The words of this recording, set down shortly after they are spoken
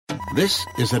This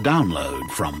is a download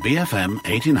from BFM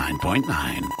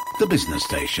 89.9, the business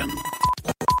station.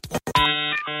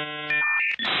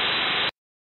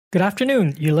 Good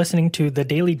afternoon. You're listening to the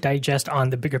Daily Digest on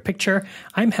The Bigger Picture.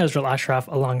 I'm Hezrul Ashraf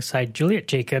alongside Juliet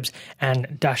Jacobs and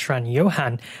Dashran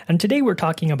Johan. And today we're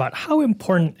talking about how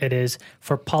important it is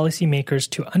for policymakers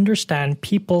to understand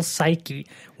people's psyche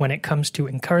when it comes to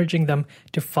encouraging them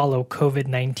to follow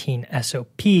COVID-19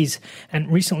 SOPs. And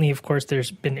recently, of course,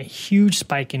 there's been a huge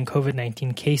spike in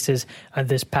COVID-19 cases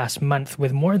this past month,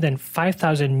 with more than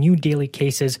 5,000 new daily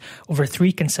cases over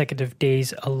 3 consecutive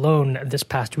days alone this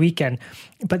past weekend.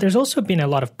 But there's also been a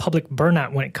lot of public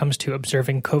burnout when it comes to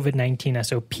observing COVID-19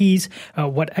 SOPs,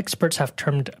 what experts have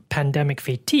termed pandemic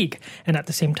fatigue. And at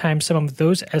the same time, some of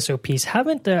those SOPs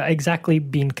haven't exactly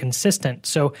been consistent.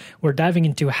 So we're diving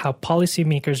into how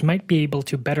policymakers might be able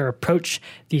to better approach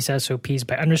these SOPs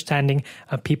by understanding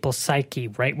people's psyche,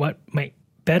 right? What might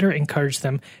better encourage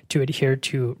them to adhere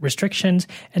to restrictions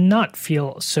and not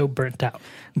feel so burnt out.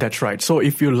 That's right. So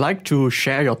if you'd like to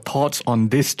share your thoughts on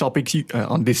this topic, you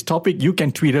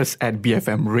can tweet us at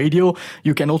BFM Radio.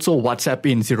 You can also WhatsApp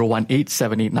in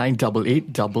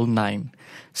 018-789-8899.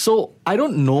 So I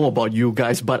don't know about you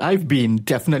guys, but I've been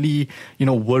definitely,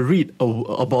 worried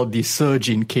about the surge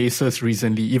in cases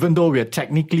recently. Even though we are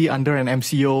technically under an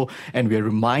MCO and we are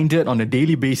reminded on a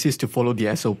daily basis to follow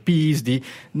the SOPs, the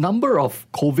number of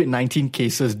COVID-19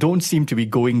 cases don't seem to be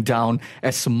going down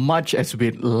as much as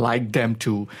we'd like them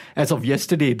to. As of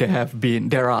yesterday,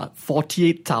 there are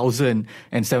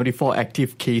 48,074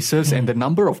 active cases, and the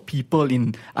number of people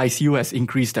in ICU has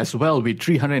increased as well, with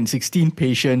 316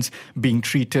 patients being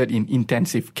treated in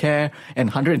intensive care and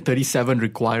 137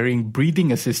 requiring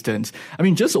breathing assistance. I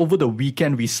mean, just over the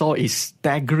weekend, we saw a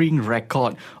staggering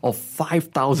record of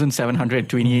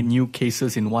 5,728 new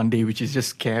cases in one day, which is just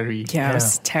scary. Yeah, I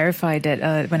was terrified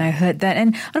when I heard that.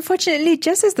 And unfortunately,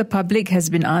 just as the public has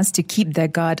been asked to keep their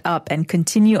guard up and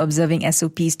continue observing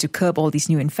SOPs to curb all these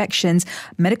new infections,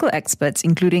 medical experts,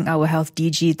 including our health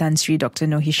DG, Tan Sri Dr.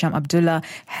 Noor Hisham Abdullah,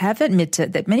 have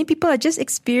admitted that many people are just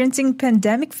experiencing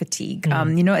pandemic fatigue.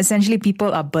 Essentially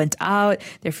people are burnt out.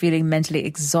 They're feeling mentally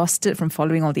exhausted from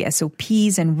following all the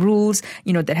SOPs and rules,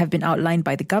 that have been outlined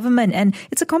by the government. And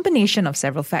it's a combination of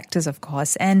several factors, of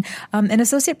course. And an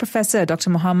associate professor,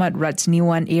 Dr. Muhammad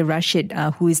Razniwan A. Rashid,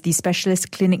 who is the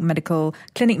specialist clinic medical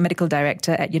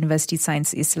director at University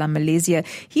Science Islam Malaysia,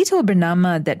 he told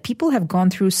Bernama that people have gone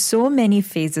through so many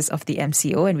phases of the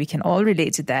MCO, and we can all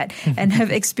relate to that, and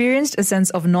have experienced a sense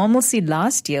of normalcy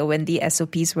last year when the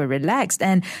SOPs were relaxed.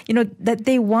 And, that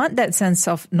they want that sense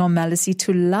of normalcy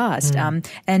to last.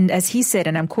 And as he said,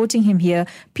 and I'm quoting him here,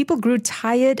 people grew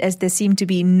tired as there seemed to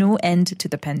be no end to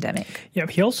the pandemic. Yeah,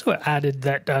 he also added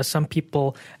that some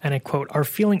people, and I quote, are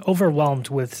feeling overwhelmed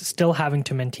with still having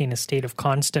to maintain a state of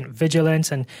constant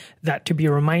vigilance, and that to be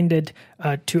reminded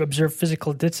to observe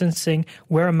physical distancing,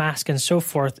 wear a mask and so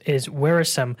forth is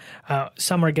wearisome.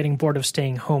 Some are getting bored of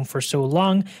staying home for so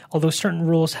long, although certain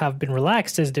rules have been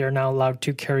relaxed as they are now allowed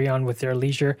to carry on with their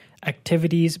leisure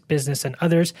activities, business and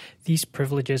others. These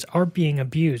privileges are being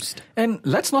abused. And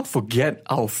let's not forget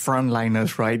our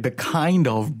frontliners, right? The kind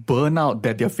of burnout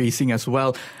that they're facing as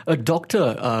well. A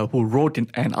doctor who wrote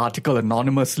an article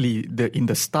anonymously in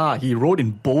the Star, he wrote in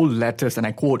bold letters, and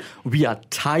I quote, "We are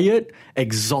tired,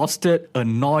 exhausted,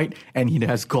 annoyed, and he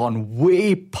has gone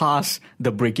way past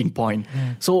the breaking point."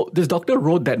 So this doctor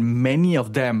wrote that many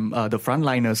of them, the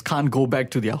frontliners, can't go back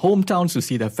to their hometowns to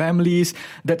see their families,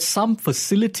 that some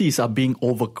facilities are being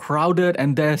overcrowded,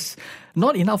 and there's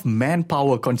not enough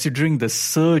manpower considering the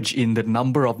surge in the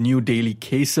number of new daily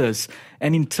cases.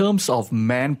 And in terms of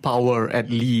manpower, at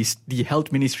least, the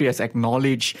health ministry has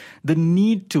acknowledged the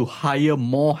need to hire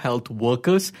more health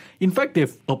workers. In fact,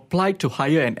 they've applied to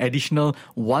hire an additional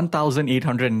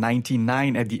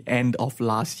 1,899 at the end of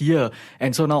last year.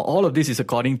 And so now all of this is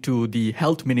according to the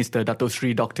health minister, Dato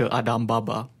Sri Dr. Adam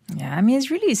Baba. Yeah, I mean, it's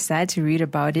really sad to read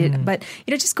about it. But,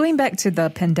 just going back to the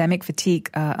pandemic fatigue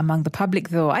among the public,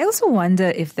 though, I also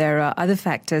wonder if there are other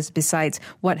factors besides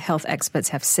what health experts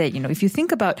have said. If you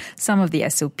think about some of the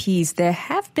SOPs, there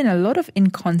have been a lot of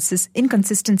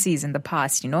inconsistencies in the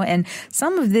past, and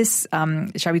some of this,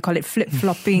 shall we call it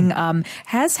flip-flopping,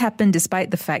 has happened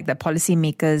despite the fact that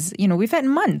policymakers, we've had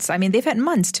months. I mean, they've had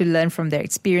months to learn from their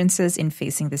experiences in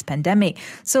facing this pandemic.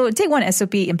 So take one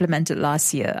SOP implemented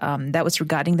last year. That was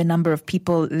regarding the the number of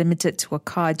people limited to a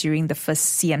car during the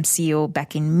first CMCO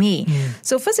back in May.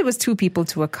 So first it was 2 people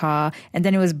to a car, and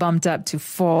then it was bumped up to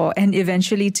 4, and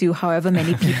eventually to however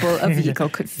many people a vehicle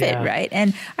could fit, right?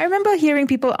 And I remember hearing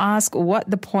people ask what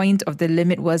the point of the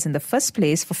limit was in the first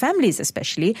place, for families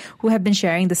especially, who have been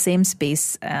sharing the same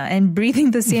space and breathing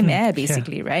the same air,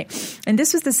 basically, right? And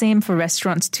this was the same for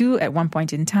restaurants too at one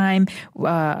point in time,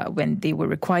 when they were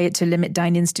required to limit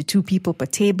dine-ins to 2 people per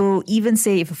table, even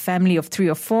say if a family of 3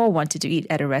 or 4 wanted to eat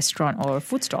at a restaurant or a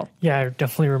food stall. Yeah, I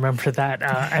definitely remember that.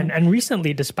 And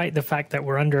recently, despite the fact that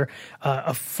we're under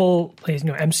a full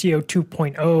MCO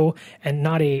 2.0 and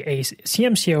not a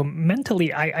CMCO,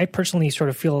 mentally, I personally sort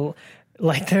of feel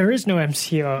like there is no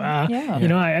MCO.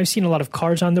 I've seen a lot of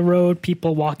cars on the road,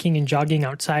 people walking and jogging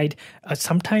outside,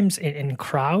 sometimes in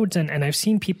crowds. And I've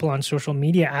seen people on social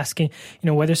media asking,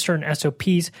 whether certain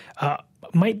SOPs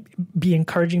might be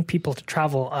encouraging people to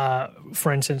travel.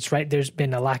 For instance, right, there's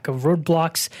been a lack of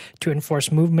roadblocks to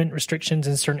enforce movement restrictions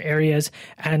in certain areas.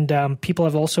 And people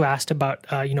have also asked about,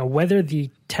 whether the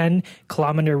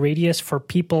 10-kilometer radius for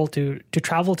people to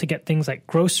travel to get things like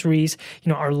groceries,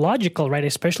 are logical, right?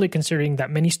 Especially considering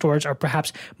that many stores are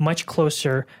perhaps much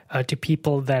closer to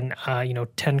people than,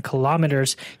 10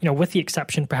 kilometers, with the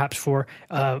exception perhaps for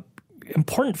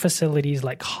important facilities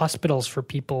like hospitals for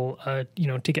people,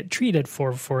 to get treated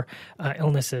for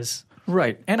illnesses.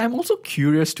 Right. And I'm also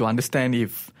curious to understand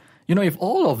if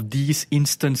all of these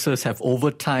instances have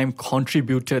over time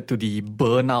contributed to the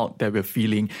burnout that we're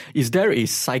feeling. Is there a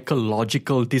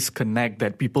psychological disconnect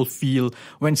that people feel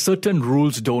when certain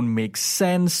rules don't make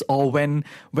sense, or when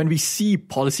we see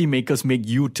policymakers make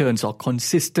U-turns or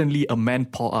consistently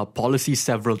amend policies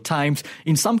several times,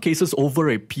 in some cases over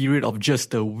a period of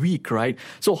just a week, right?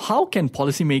 So how can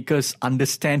policymakers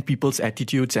understand people's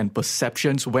attitudes and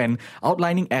perceptions when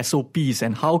outlining SOPs,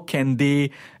 and how can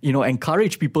they,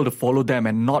 encourage people to follow them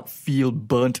and not feel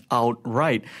burnt out,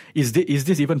 right? Is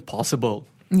this even possible?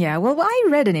 Yeah, well, I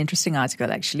read an interesting article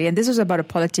actually, and this was about a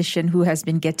politician who has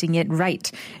been getting it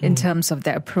right in terms of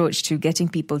their approach to getting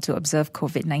people to observe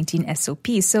COVID-19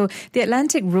 SOPs. So The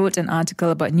Atlantic wrote an article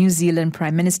about New Zealand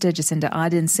Prime Minister Jacinda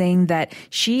Ardern saying that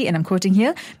she, and I'm quoting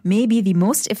here, may be the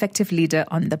most effective leader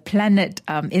on the planet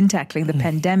in tackling the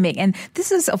pandemic. And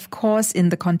this is, of course, in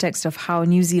the context of how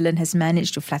New Zealand has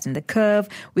managed to flatten the curve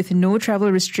with no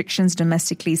travel restrictions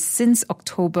domestically since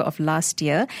October of last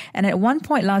year. And at one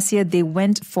point last year, they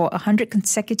went for 100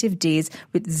 consecutive days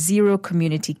with 0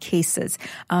 community cases.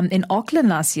 In Auckland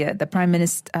last year, the Prime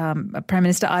Minister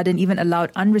Ardern even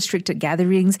allowed unrestricted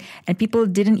gatherings, and people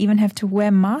didn't even have to wear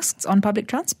masks on public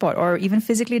transport or even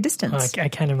physically distance. I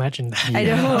can't imagine that. I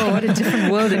know, what a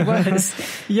different world it was.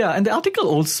 Yeah, and the article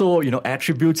also,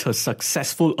 attributes her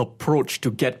successful approach to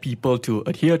get people to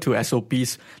adhere to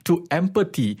SOPs to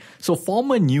empathy. So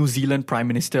former New Zealand Prime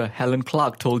Minister Helen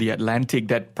Clark told The Atlantic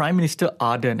that Prime Minister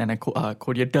Ardern, and I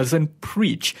quote, doesn't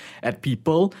preach at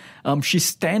people. She's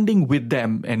standing with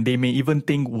them, and they may even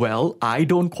think, well, I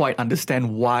don't quite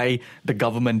understand why the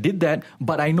government did that,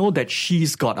 but I know that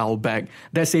she's got our back.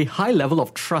 There's a high level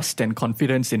of trust and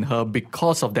confidence in her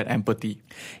because of that empathy.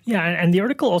 Yeah, and the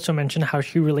article also mentioned how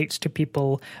she relates to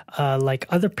people like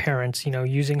other parents,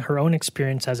 using her own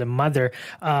experience as a mother.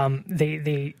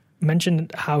 They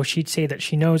mentioned how she'd say that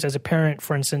she knows as a parent,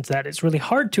 for instance, that it's really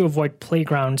hard to avoid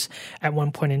playgrounds at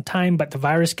one point in time, but the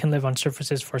virus can live on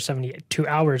surfaces for 72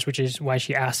 hours, which is why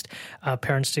she asked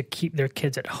parents to keep their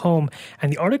kids at home.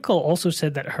 And the article also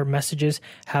said that her messages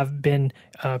have been,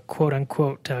 quote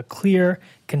unquote, clear,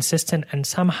 consistent, and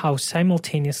somehow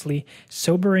simultaneously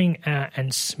sobering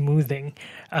and soothing.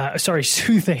 But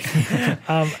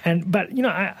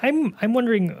I'm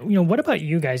wondering, what about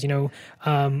you guys?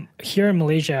 Here in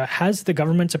Malaysia, has the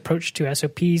government's approach to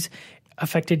SOPs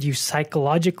affected you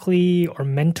psychologically or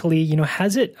mentally?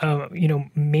 Has it,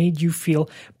 made you feel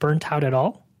burnt out at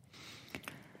all?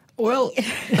 Well,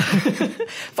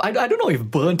 I don't know if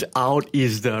burnt out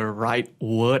is the right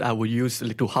word I would use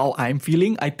to how I'm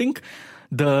feeling. I think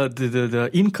the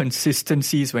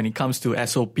inconsistencies when it comes to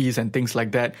SOPs and things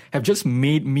like that have just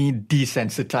made me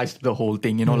desensitized to the whole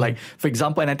thing. Like, for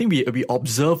example, and I think we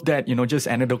observed that, just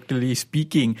anecdotally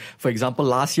speaking, for example,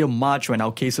 last year, March, when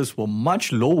our cases were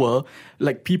much lower,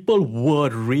 like people were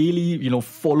really,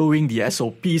 following the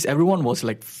SOPs. Everyone was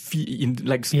like in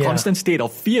constant state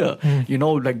of fear.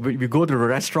 Like we go to a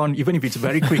restaurant, even if it's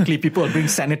very quickly, people will bring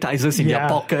sanitizers in their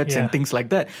pockets and things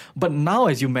like that. But now,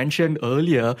 as you mentioned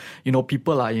earlier,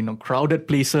 people are in crowded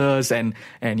places and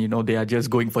they are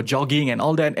just going for jogging and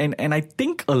all that. And I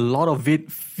think a lot of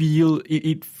it feels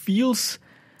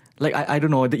I don't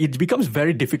know, it becomes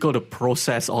very difficult to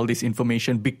process all this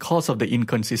information because of the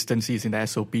inconsistencies in the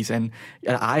SOPs. And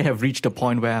I have reached a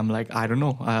point where I'm like, I don't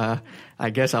know, I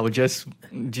guess I would just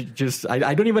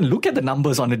I don't even look at the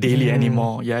numbers on a daily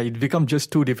anymore. Yeah, it becomes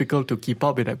just too difficult to keep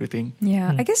up with everything.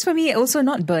 Yeah, I guess for me, also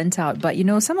not burnt out, but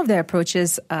some of their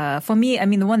approaches, for me, I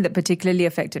mean, the one that particularly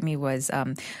affected me was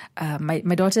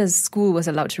my daughter's school was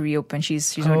allowed to reopen.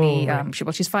 She's only,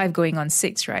 she's 5 going on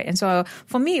 6, right? And so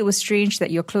for me, it was strange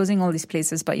that you're closing all these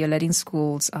places, but you're letting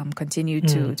schools continue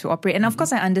to operate. And of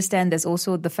course, I understand there's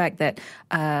also the fact that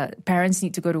parents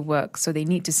need to go to work, so they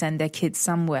need to send their kids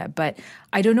somewhere. But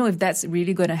I don't know if that's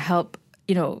really going to help,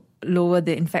 lower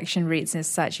the infection rates and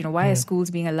such. Why are schools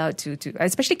being allowed to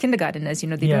especially kindergarteners,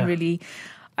 they don't really...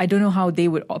 I don't know how they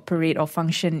would operate or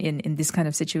function in this kind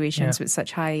of situations with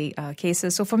such high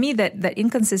cases. So for me, that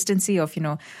inconsistency of,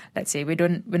 let's say we're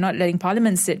not letting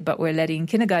Parliament sit, but we're letting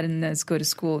kindergarteners go to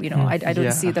school. I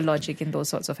don't see the logic in those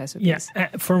sorts of SOPs. Yeah,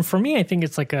 for me, I think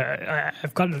it's like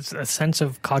I've got a sense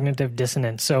of cognitive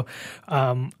dissonance. So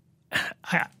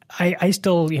I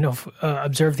still,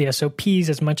 observe the SOPs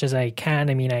as much as I can.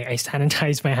 I mean, I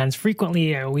sanitize my hands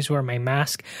frequently. I always wear my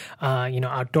mask,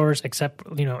 outdoors, except,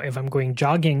 if I'm going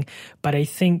jogging. But I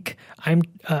think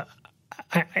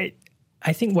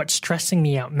I think what's stressing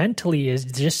me out mentally is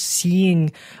just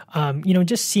seeing, so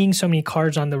many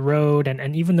cars on the road.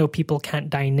 And even though people can't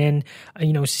dine in,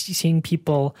 seeing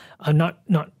people not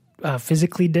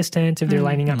physically distant if they're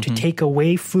lining up to take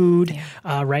away food,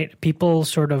 right? People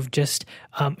sort of just,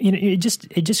 it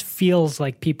just feels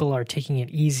like people are taking it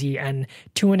easy and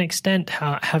to an extent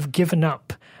have given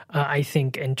up, I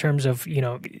think, in terms of,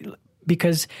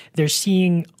 because they're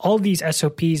seeing all these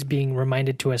SOPs being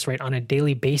reminded to us, right, on a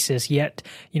daily basis. Yet,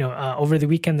 over the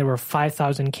weekend, there were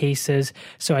 5,000 cases.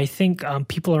 So I think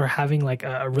people are having like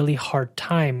a really hard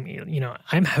time.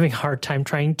 I'm having a hard time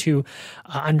trying to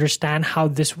understand how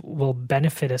this will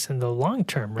benefit us in the long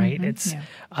term, right?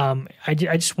 I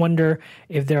just wonder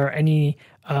if there are any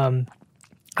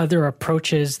other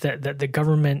approaches that the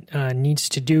government needs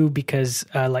to do, because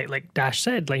like Dash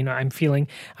said, I'm feeling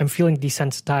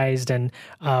desensitized, and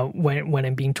when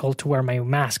I'm being told to wear my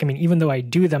mask, I mean, even though I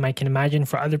do them, I can imagine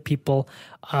for other people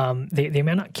they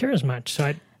may not care as much.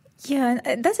 So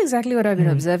that's exactly what I've been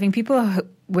observing. People are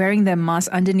wearing their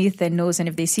mask underneath their nose, and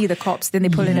if they see the cops, then they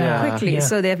pull it out quickly.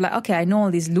 So they're like, okay, I know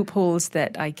all these loopholes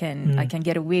that I can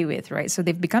get away with, right? So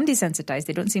they've become desensitized.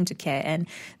 They don't seem to care, and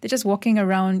they're just walking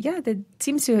around. They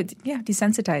seem to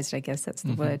desensitized. I guess that's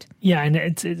the word. Yeah, and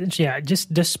it's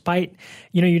just despite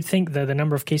you'd think the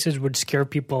number of cases would scare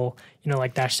people.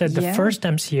 Like Dash said, the first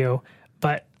MCO,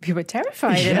 but we were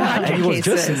terrified in 100 and it was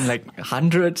cases. just in like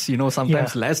hundreds,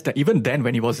 sometimes less than. Even then,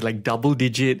 when it was like double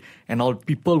digit and all,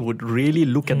 people would really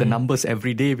look at the numbers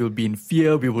every day. We would be in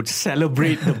fear. We would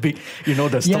celebrate the big,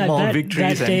 the small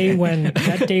victories. That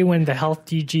day when the health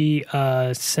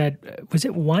DG said, was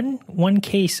it one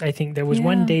case? I think there was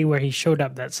one day where he showed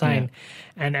up that sign,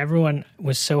 and everyone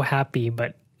was so happy.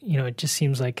 But it just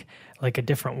seems like a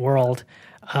different world.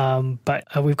 But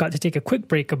we've got to take a quick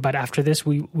break. But after this,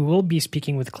 we will be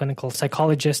speaking with clinical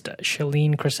psychologist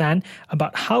Shalene Krisan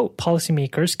about how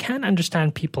policymakers can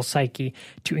understand people's psyche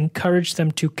to encourage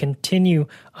them to continue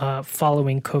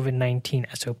following COVID-19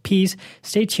 SOPs.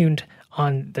 Stay tuned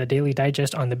on the Daily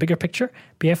Digest on The Bigger Picture,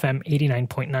 BFM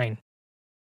 89.9.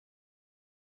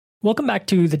 Welcome back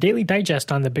to the Daily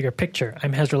Digest on The Bigger Picture.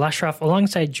 I'm Hezrul Ashraf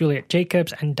alongside Juliet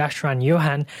Jacobs and Dashran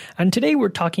Johan. And today we're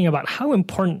talking about how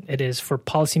important it is for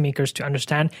policymakers to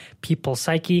understand people's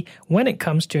psyche when it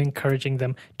comes to encouraging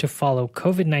them to follow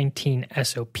COVID-19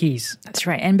 SOPs. That's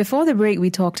right. And before the break, we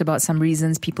talked about some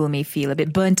reasons people may feel a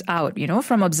bit burnt out,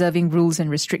 from observing rules and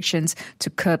restrictions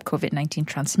to curb COVID-19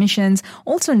 transmissions,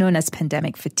 also known as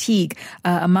pandemic fatigue.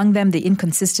 Among them, the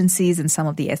inconsistencies in some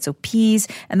of the SOPs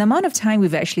and the amount of time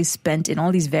we've actually spent in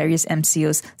all these various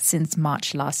MCOs since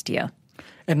March last year.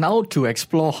 And now to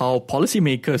explore how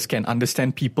policymakers can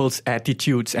understand people's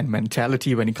attitudes and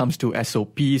mentality when it comes to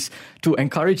SOPs, to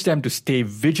encourage them to stay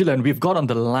vigilant, we've got on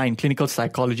the line clinical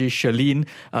psychologist Shalene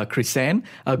Krisan.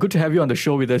 Good to have you on the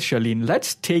show with us, Shalene.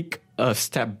 Let's take a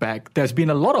step back. There's been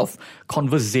a lot of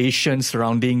conversation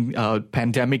surrounding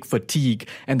pandemic fatigue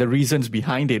and the reasons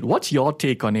behind it. What's your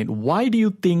take on it? Why do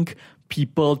you think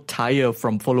people tire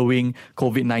from following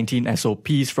COVID-19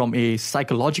 SOPs from a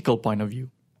psychological point of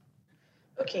view?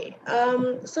 Okay,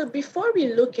 so before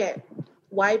we look at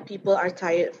why people are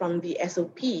tired from the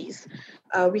SOPs,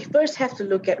 we first have to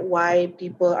look at why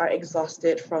people are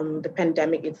exhausted from the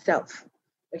pandemic itself.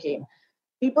 Okay,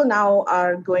 people now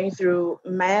are going through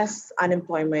mass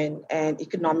unemployment and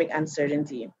economic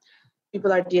uncertainty.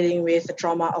 People are dealing with the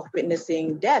trauma of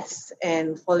witnessing deaths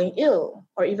and falling ill,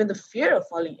 or even the fear of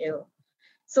falling ill.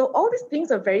 So all these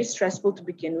things are very stressful to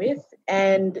begin with,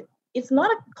 and it's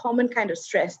not a common kind of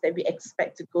stress that we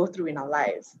expect to go through in our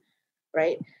lives,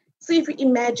 right? So if we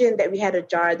imagine that we had a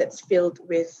jar that's filled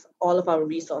with all of our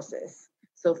resources,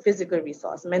 so physical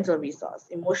resource, mental resource,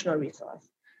 emotional resource,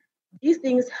 these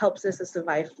things helps us to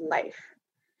survive life.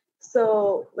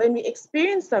 So when we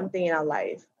experience something in our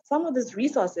life, some of these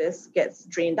resources gets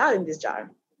drained out in this jar,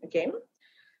 okay?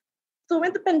 So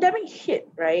when the pandemic hit,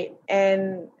 right,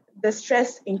 and the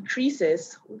stress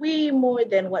increases way more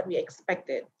than what we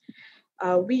expected,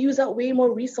 we use up way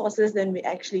more resources than we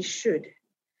actually should.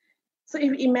 So if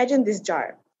you imagine this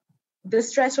jar, the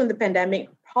stress from the pandemic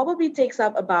probably takes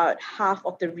up about half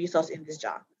of the resource in this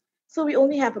jar. So we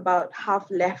only have about half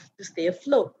left to stay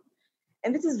afloat.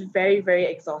 And this is very, very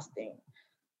exhausting.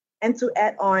 And to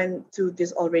add on to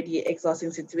this already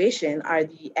exhausting situation are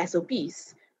the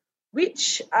SOPs,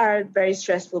 which are very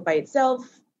stressful by itself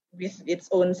with its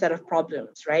own set of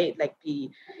problems, right? Like the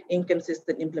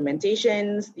inconsistent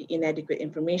implementations, the inadequate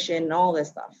information, all this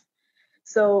stuff.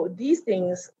 So these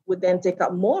things would then take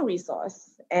up more resource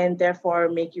and therefore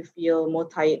make you feel more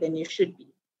tired than you should be.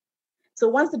 So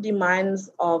once the demands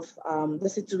of the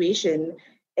situation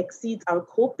exceeds our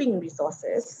coping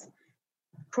resources,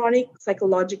 chronic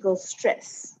psychological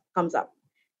stress comes up.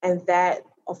 And that,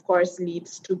 of course,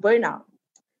 leads to burnout.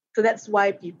 So that's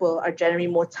why people are generally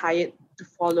more tired to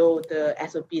follow the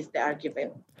SOPs that are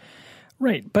given.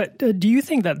 Right. But do you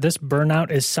think that this burnout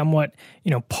is somewhat,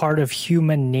 part of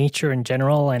human nature in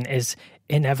general and is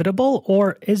inevitable,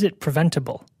 or is it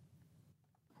preventable?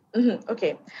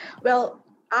 Okay. Well,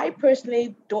 I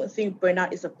personally don't think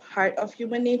burnout is a part of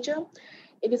human nature.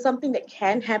 It is something that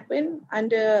can happen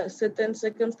under certain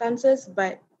circumstances,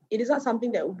 but it is not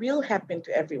something that will happen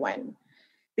to everyone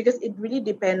because it really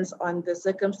depends on the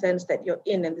circumstance that you're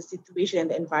in and the situation and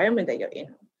the environment that you're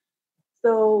in.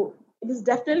 So it is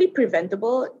definitely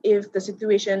preventable if the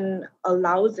situation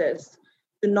allows us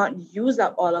to not use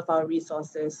up all of our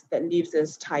resources that leaves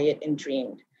us tired and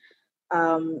drained.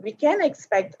 We can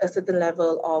expect a certain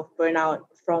level of burnout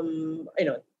from,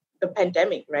 the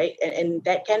pandemic, right? And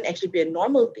that can actually be a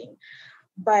normal thing.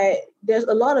 But there's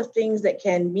a lot of things that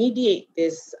can mediate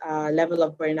this level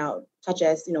of burnout, such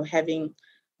as, having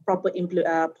proper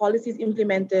policies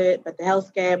implemented, but the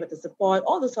healthcare, but the support,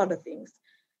 all those sort of things.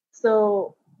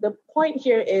 So the point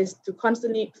here is to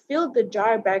constantly fill the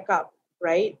jar back up,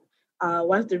 right?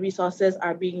 Once the resources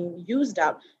are being used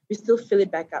up, we still fill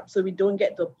it back up so we don't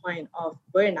get to a point of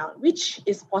burnout, which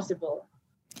is possible.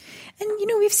 And,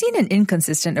 we've seen an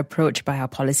inconsistent approach by our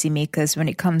policymakers when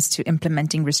it comes to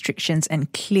implementing restrictions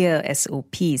and clear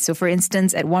SOPs. So, for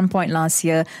instance, at one point last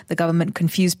year, the government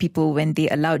confused people when they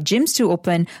allowed gyms to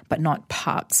open, but not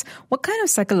pubs. What kind of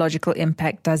psychological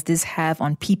impact does this have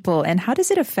on people, and how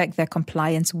does it affect their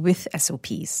compliance with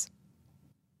SOPs?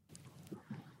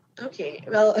 Okay,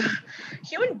 well,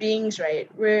 human beings, right,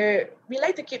 we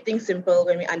like to keep things simple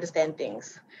when we understand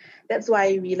things. That's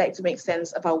why we like to make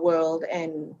sense of our world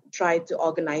and try to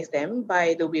organize them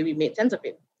by the way we made sense of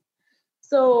it.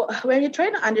 So when we try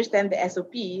to understand the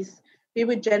SOPs, we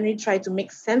would generally try to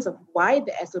make sense of why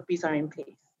the SOPs are in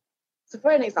place. So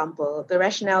for an example, the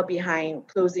rationale behind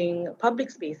closing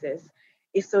public spaces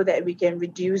is so that we can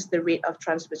reduce the rate of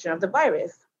transmission of the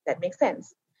virus. That makes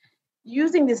sense.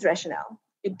 Using this rationale,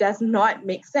 it does not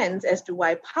make sense as to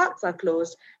why parks are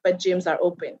closed but gyms are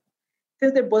open,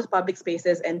 since they're both public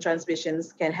spaces and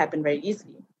transmissions can happen very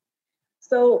easily.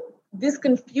 So this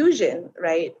confusion,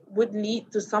 right, would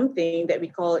lead to something that we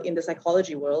call in the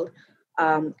psychology world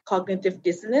cognitive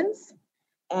dissonance.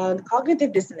 And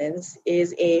cognitive dissonance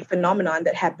is a phenomenon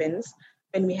that happens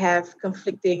when we have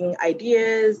conflicting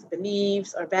ideas,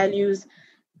 beliefs, or values,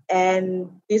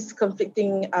 and these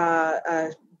conflicting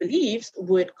beliefs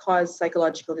would cause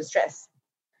psychological distress.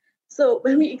 So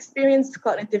when we experience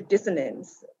cognitive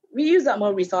dissonance, we use up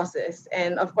more resources.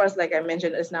 And of course, like I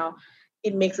mentioned just now,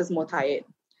 it makes us more tired.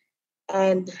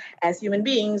 And as human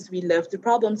beings, we love to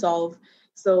problem solve.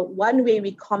 So one way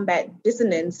we combat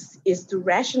dissonance is to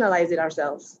rationalize it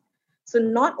ourselves. So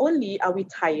not only are we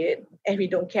tired and we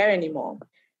don't care anymore,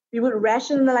 we would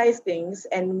rationalize things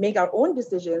and make our own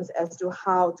decisions as to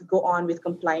how to go on with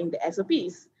complying the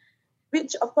SOPs,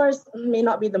 which of course may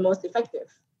not be the most effective.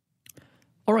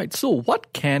 All right, so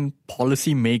what can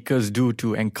policymakers do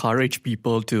to encourage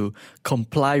people to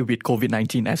comply with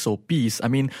COVID-19 SOPs? I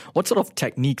mean, what sort of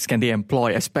techniques can they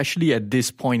employ, especially at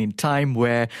this point in time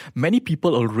where many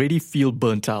people already feel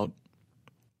burnt out?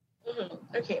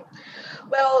 Okay.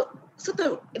 Well, so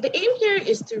the aim here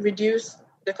is to reduce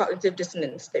the cognitive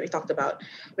dissonance that we talked about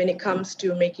when it comes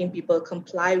to making people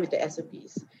comply with the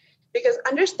SOPs. Because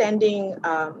understanding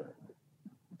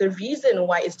the reason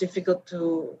why it's difficult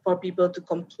for people to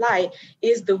comply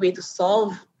is the way to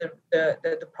solve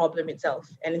the problem itself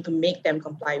and to make them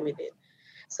comply with it.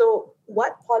 So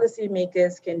what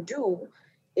policymakers can do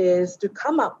is to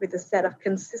come up with a set of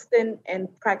consistent and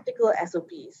practical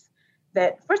SOPs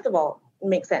that, first of all,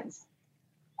 make sense.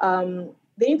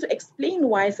 They need to explain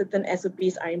why certain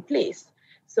SOPs are in place.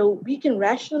 So we can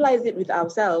rationalize it with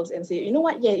ourselves and say, you know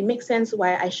what, yeah, it makes sense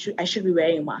why I should be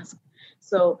wearing a mask.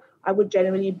 So I would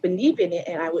generally believe in it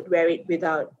and I would wear it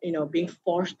without, being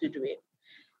forced to do it.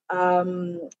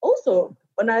 Also,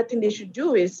 another thing they should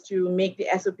do is to make the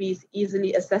SOPs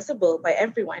easily accessible by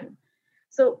everyone.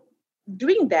 So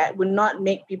doing that would not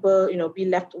make people, be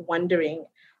left wondering.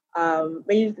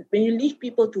 When you leave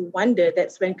people to wonder,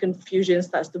 that's when confusion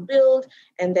starts to build,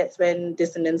 and that's when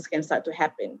dissonance can start to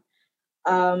happen.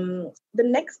 The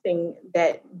next thing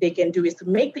that they can do is to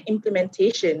make the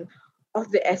implementation of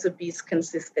the SOPs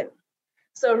consistent.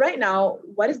 So right now,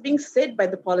 what is being said by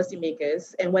the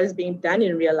policymakers and what is being done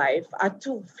in real life are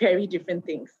two very different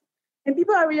things. And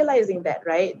people are realizing that,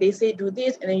 right? They say do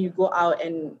this, and then you go out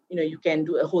and you can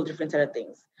do a whole different set of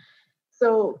things.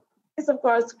 So this, of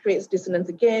course, creates dissonance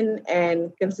again,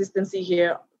 and consistency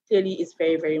here clearly is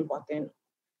very, very important.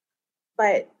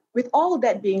 But with all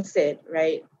that being said,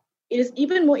 right, it is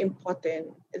even more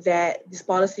important that these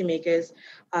policymakers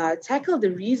tackle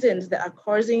the reasons that are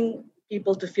causing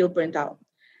people to feel burnt out,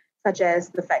 such as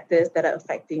the factors that are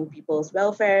affecting people's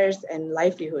welfares and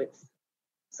livelihoods.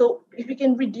 So if we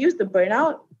can reduce the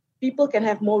burnout, people can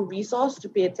have more resource to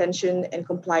pay attention and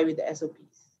comply with the SOPs.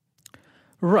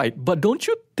 Right, but don't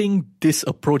you think this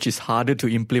approach is harder to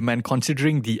implement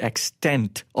considering the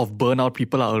extent of burnout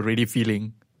people are already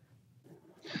feeling?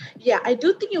 Yeah, I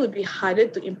do think it would be harder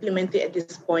to implement it at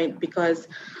this point because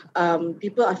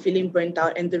people are feeling burnt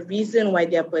out, and the reason why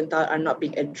they are burnt out are not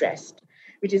being addressed,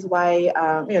 which is why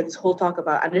this whole talk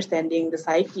about understanding the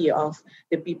psyche of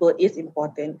the people is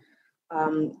important.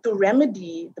 To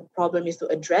remedy the problem is to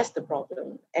address the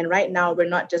problem. And right now, we're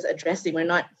not just addressing, we're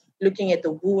not looking at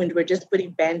the wound, we're just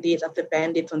putting band-aids after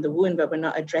band-aids on the wound, but we're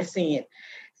not addressing it.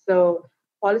 So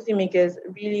policymakers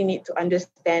really need to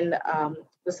understand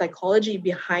the psychology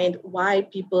behind why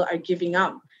people are giving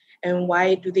up and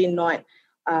why do they not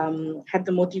have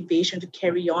the motivation to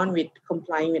carry on with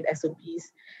complying with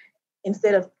SOPs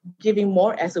instead of giving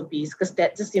more SOPs, because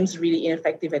that just seems really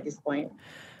ineffective at this point.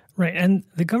 Right, and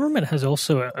the government has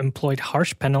also employed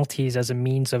harsh penalties as a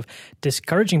means of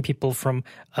discouraging people from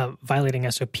violating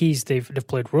SOPs. They've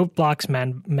deployed roadblocks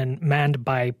manned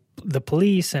by the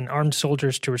police and armed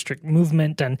soldiers to restrict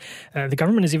movement, and the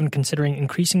government is even considering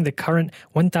increasing the current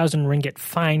 1,000 ringgit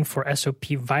fine for SOP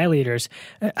violators.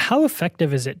 How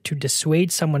effective is it to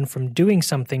dissuade someone from doing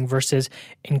something versus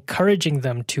encouraging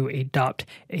them to adopt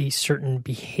a certain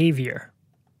behavior?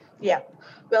 Yeah.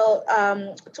 Well,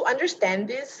 to understand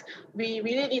this, we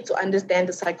really need to understand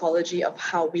the psychology of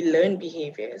how we learn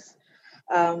behaviors.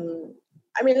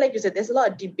 Like you said, there's a lot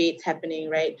of debates happening,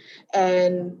 right?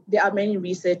 And there are many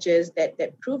researchers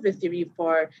that prove the theory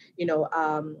for,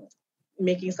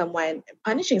 punishing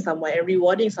someone and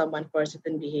rewarding someone for a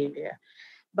certain behavior.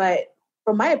 But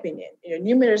from my opinion,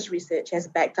 numerous research has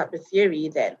backed up the theory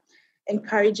that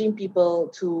encouraging people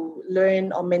to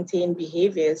learn or maintain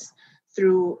behaviors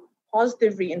through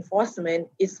positive reinforcement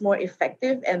is more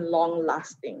effective and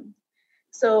long-lasting.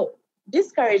 So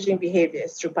discouraging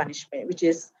behaviors through punishment, which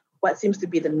is what seems to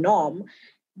be the norm,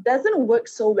 doesn't work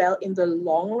so well in the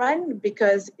long run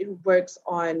because it works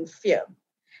on fear.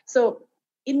 So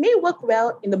it may work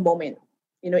well in the moment.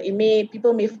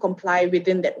 People may comply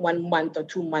within that 1 month or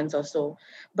 2 months or so,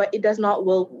 but it does not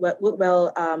work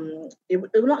well. It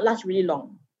will not last really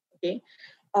long. Okay.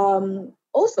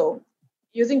 Also,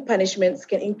 using punishments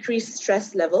can increase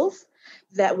stress levels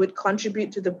that would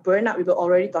contribute to the burnout we were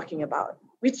already talking about,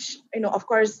 which, of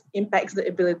course, impacts the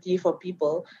ability for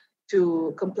people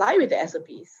to comply with the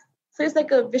SOPs. So it's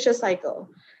like a vicious cycle.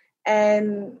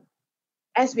 And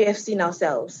as we have seen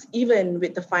ourselves, even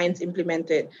with the fines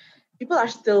implemented, people are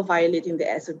still violating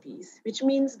the SOPs, which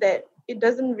means that it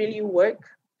doesn't really work.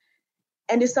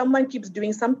 And if someone keeps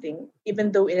doing something,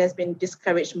 even though it has been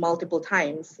discouraged multiple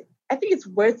times, I think it's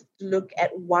worth to look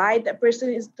at why that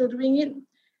person is still doing it.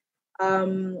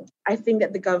 I think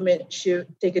that the government should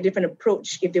take a different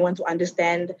approach if they want to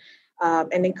understand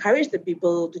and encourage the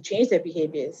people to change their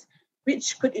behaviors,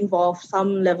 which could involve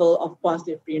some level of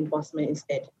positive reinforcement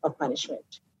instead of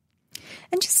punishment.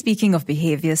 And just speaking of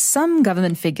behavior, some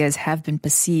government figures have been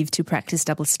perceived to practice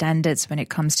double standards when it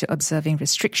comes to observing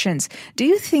restrictions. Do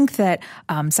you think that,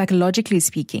 psychologically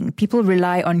speaking, people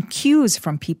rely on cues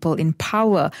from people in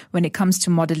power when it comes to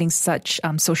modeling such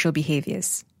social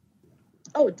behaviors?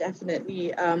 Oh,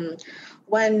 definitely.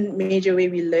 One major way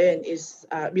we learn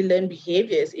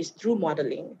behaviors is through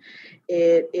modeling.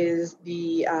 It is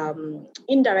the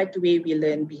indirect way we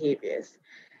learn behaviors.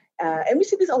 And we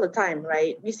see this all the time,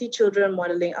 right? We see children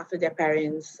modeling after their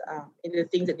parents in the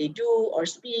things that they do or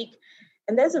speak.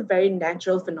 And that's a very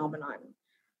natural phenomenon.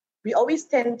 We always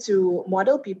tend to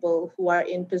model people who are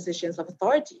in positions of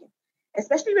authority,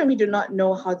 especially when we do not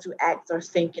know how to act or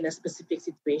think in a specific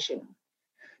situation.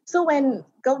 So when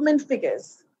government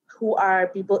figures who are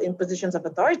people in positions of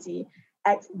authority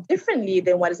act differently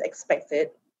than what is expected,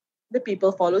 the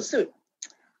people follow suit.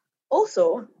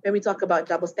 Also, when we talk about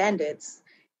double standards,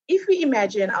 if we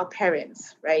imagine our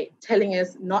parents, right, telling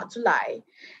us not to lie,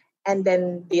 and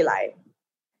then they lie,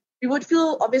 we would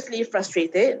feel obviously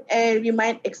frustrated and we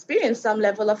might experience some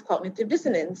level of cognitive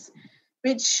dissonance,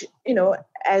 which,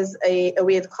 as a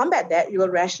way to combat that, you will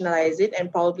rationalize it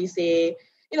and probably say,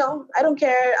 I don't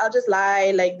care, I'll just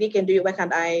lie, like they can do it, why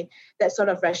can't I? That sort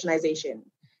of rationalization.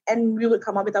 And we would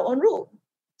come up with our own rule.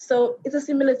 So it's a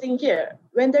similar thing here.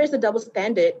 When there is a double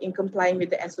standard in complying with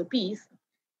the SOPs,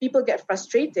 people get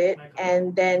frustrated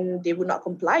and then they would not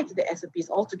comply to the SOPs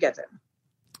altogether.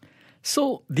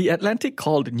 So, The Atlantic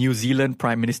called New Zealand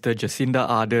Prime Minister Jacinda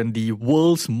Ardern the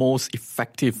world's most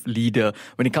effective leader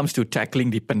when it comes to tackling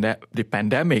the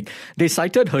pandemic. They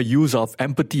cited her use of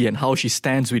empathy and how she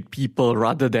stands with people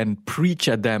rather than preach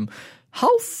at them.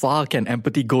 How far can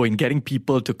empathy go in getting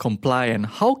people to comply, and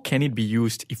how can it be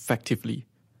used effectively?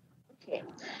 Okay.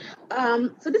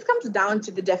 So this comes down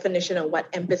to the definition of what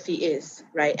empathy is,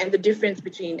 right? And the difference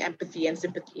between empathy and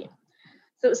sympathy.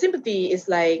 So sympathy is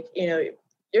like,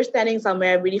 you're standing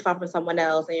somewhere really far from someone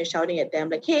else and you're shouting at them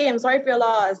like, hey, I'm sorry for your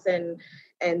loss, and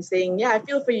saying, yeah, I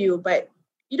feel for you, but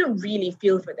you don't really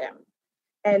feel for them.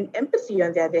 And empathy,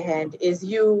 on the other hand, is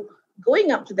you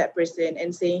going up to that person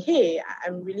and saying, hey,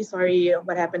 I'm really sorry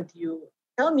what happened to you.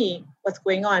 Tell me what's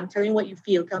going on. Tell me what you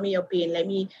feel. Tell me your pain. Let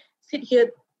me sit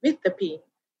here with the pain,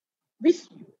 with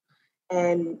you.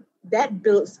 And that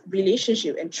builds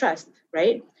relationship and trust,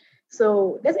 right?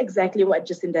 So that's exactly what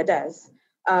Jacinda does.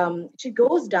 She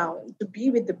goes down to be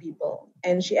with the people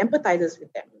and she empathizes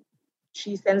with them.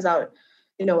 She sends out,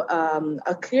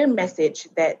 a clear message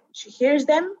that she hears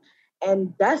them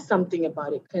and does something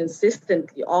about it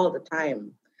consistently all the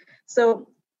time. So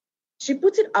she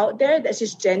puts it out there that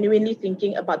she's genuinely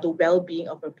thinking about the well-being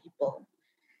of her people.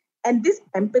 And this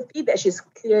empathy that she's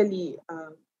clearly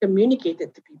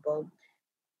communicated to people,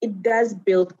 it does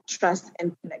build trust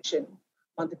and connection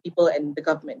among the people and the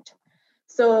government.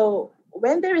 So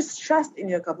when there is trust in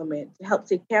your government to help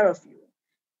take care of you,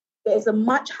 there is a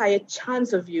much higher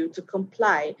chance of you to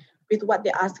comply with what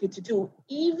they ask you to do,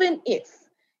 even if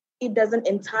it doesn't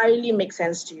entirely make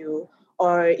sense to you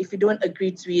or if you don't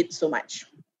agree to it so much,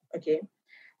 okay?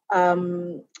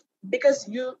 Because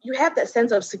you have that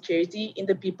sense of security in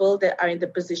the people that are in the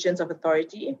positions of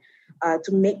authority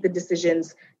to make the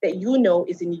decisions that you know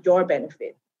is in your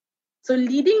benefit. So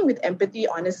leading with empathy,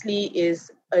 honestly,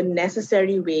 is a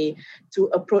necessary way to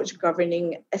approach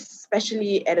governing,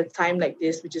 especially at a time like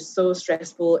this, which is so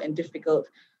stressful and difficult.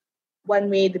 One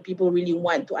way the people really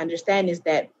want to understand is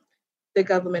that the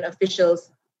government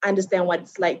officials understand what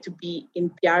it's like to be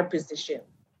in their position.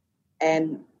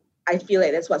 And I feel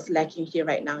like that's what's lacking here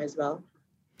right now as well.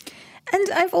 And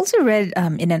I've also read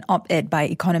in an op-ed by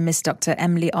economist Dr.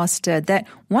 Emily Oster that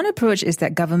one approach is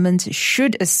that governments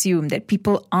should assume that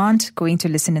people aren't going to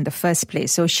listen in the first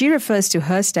place. So she refers to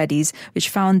her studies, which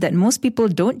found that most people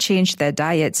don't change their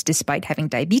diets despite having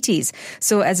diabetes.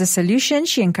 So as a solution,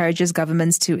 she encourages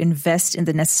governments to invest in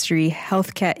the necessary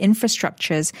healthcare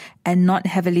infrastructures and not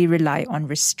heavily rely on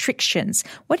restrictions.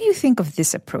 What do you think of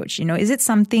this approach? Is it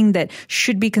something that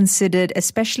should be considered,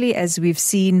 especially as we've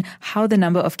seen how the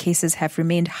number of cases have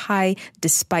remained high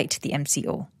despite the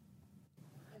MCO?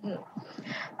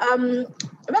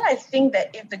 I think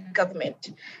that if the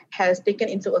government has taken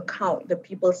into account the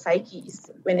people's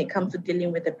psyches when it comes to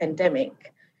dealing with the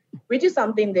pandemic, which is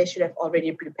something they should have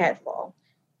already prepared for,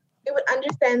 they would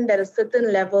understand that a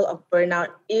certain level of burnout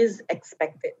is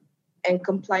expected and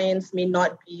compliance may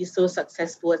not be so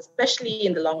successful, especially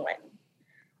in the long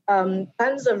run.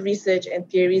 Tons of research and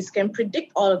theories can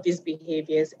predict all of these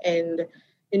behaviors, and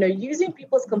using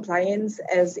people's compliance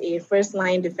as a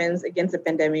first-line defense against the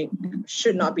pandemic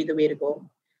should not be the way to go.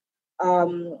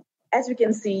 As we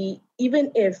can see,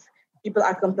 even if people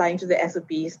are complying to the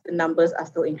SOPs, the numbers are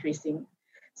still increasing.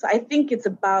 So I think it's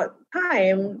about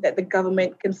time that the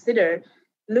government consider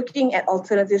looking at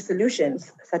alternative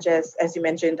solutions, such as you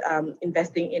mentioned,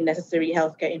 investing in necessary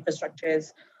healthcare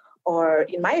infrastructures, or,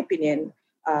 in my opinion,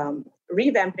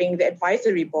 revamping the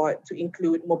advisory board to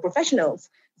include more professionals,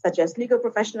 such as legal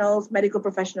professionals, medical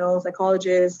professionals,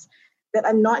 psychologists, that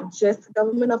are not just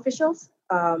government officials,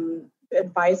 to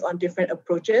advise on different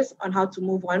approaches on how to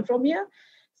move on from here.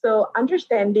 So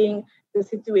understanding the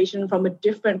situation from a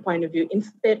different point of view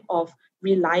instead of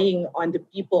relying on the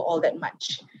people all that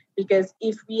much. Because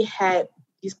if we had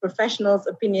these professionals'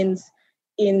 opinions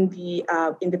in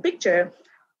the picture,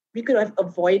 we could have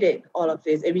avoided all of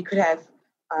this, and we could have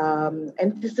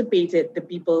anticipated the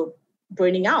people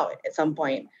burning out at some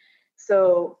point.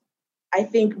 So I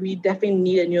think we definitely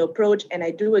need a new approach, and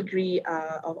I do agree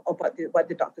about what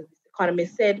the doctors,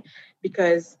 economists said,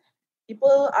 because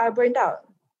people are burned out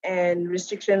and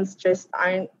restrictions just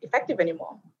aren't effective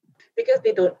anymore because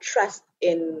they don't trust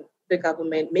in the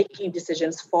government making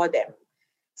decisions for them.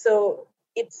 So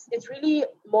it's really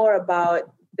more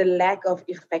about the lack of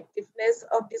effectiveness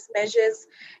of these measures,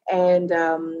 and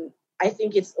I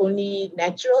think it's only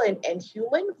natural and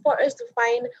human for us to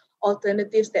find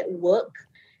alternatives that work,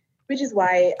 which is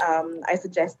why I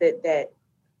suggested that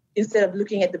instead of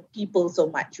looking at the people so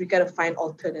much, we got to find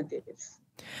alternatives.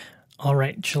 All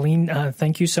right, Shalene,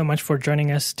 thank you so much for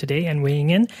joining us today and weighing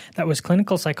in. That was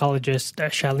clinical psychologist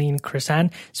Shalene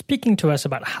Krisan speaking to us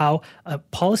about how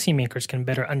policymakers can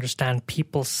better understand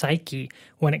people's psyche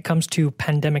when it comes to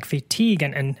pandemic fatigue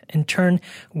and in turn,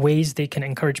 ways they can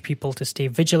encourage people to stay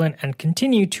vigilant and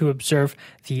continue to observe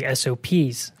the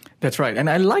SOPs. That's right. And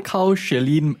I like how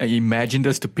Shalene imagined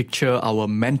us to picture our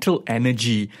mental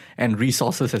energy and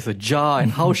resources as a jar,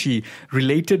 and how she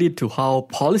related it to how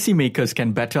policymakers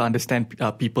can better understand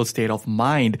people's state of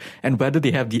mind and whether they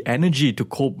have the energy to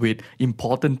cope with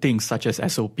important things such as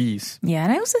SOPs. Yeah,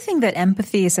 and I also think that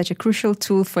empathy is such a crucial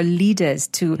tool for leaders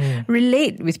to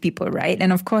relate with people, right?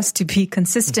 And of course, to be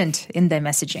consistent in their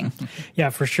messaging. Yeah,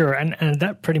 for sure. And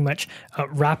that pretty much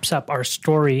wraps up our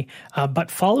story. But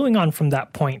following on from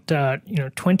that point,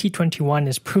 2021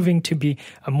 is proving to be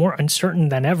more uncertain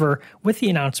than ever with the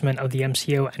announcement of the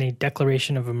MCO and a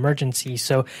declaration of emergency.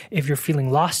 So if you're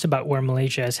feeling lost about where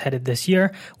Malaysia is headed this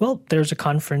year, well, there's a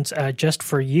conference just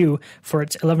for you. For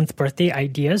its 11th birthday,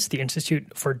 Ideas, the Institute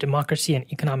for Democracy and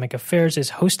Economic Affairs, is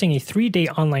hosting a 3-day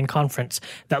online conference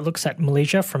that looks at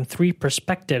Malaysia from 3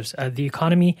 perspectives, the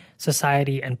economy,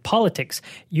 society, and politics.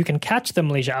 You can catch the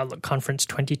Malaysia Outlook Conference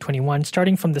 2021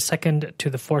 starting from the 2nd to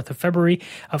the 4th of February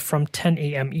from 10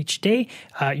 a.m. each day.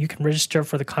 You can register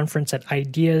for the conference at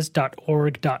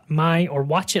ideas.org.my or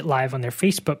watch it live on their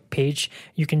Facebook page.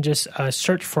 You can just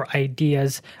search for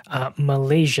Ideas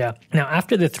Malaysia. Now,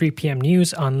 after the 3 p.m.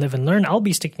 news on Live and Learn, I'll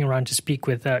be sticking around to speak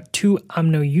with 2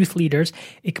 UMNO youth leaders,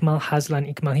 Ikmal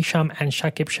Hazlan Ikmal Hisham and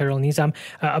Shakib Sharul Nizam,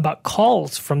 about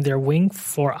calls from their wing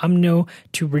for UMNO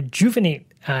to rejuvenate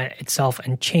itself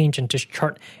and change and just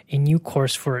chart a new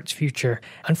course for its future.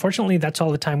 Unfortunately, that's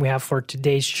all the time we have for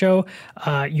today's show.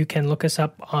 You can look us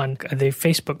up on the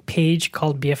Facebook page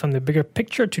called BFM The Bigger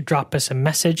Picture to drop us a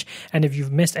message. And if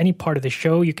you've missed any part of the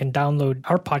show, you can download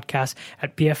our podcast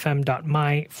at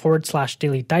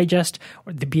bfm.my/Daily Digest,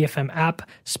 or the BFM app,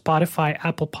 Spotify,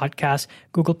 Apple Podcasts,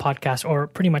 Google Podcasts, or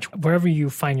pretty much wherever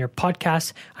you find your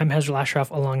podcasts. I'm Hazrul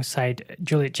Ashraf alongside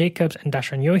Juliet Jacobs and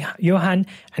Dashran Johan,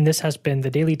 and this has been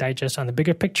the Daily Digest on The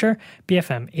Bigger Picture,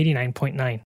 BFM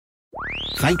 89.9.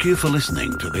 Thank you for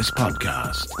listening to this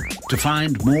podcast. To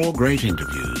find more great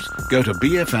interviews, go to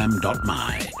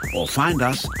bfm.my or find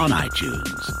us on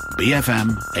iTunes.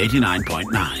 BFM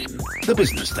 89.9, the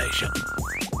business station.